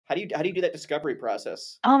how do you do that discovery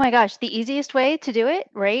process? Oh my gosh, the easiest way to do it,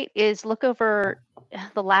 right, is look over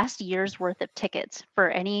the last year's worth of tickets for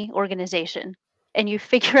any organization, and you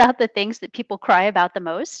figure out the things that people cry about the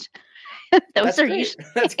most. Those That's are great. usually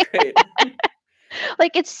That's great.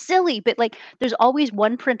 like, it's silly, but, like, there's always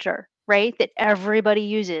one printer, right, that everybody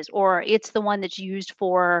uses, or it's the one that's used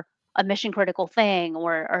for a mission critical thing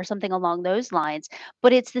or something along those lines.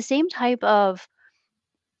 But it's the same type of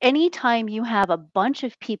anytime you have a bunch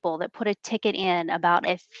of people that put a ticket in about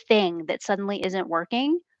a thing that suddenly isn't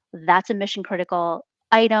working, that's a mission critical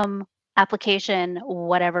item, application,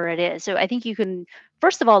 whatever it is. So I think you can,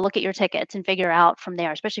 first of all, look at your tickets and figure out from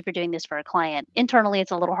there, especially if you're doing this for a client. Internally,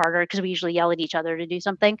 it's a little harder because we usually yell at each other to do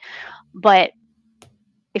something. But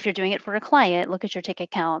if you're doing it for a client, look at your ticket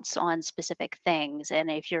counts on specific things. And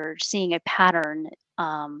if you're seeing a pattern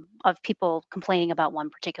of people complaining about one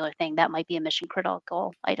particular thing, that might be a mission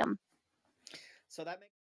critical item. So that makes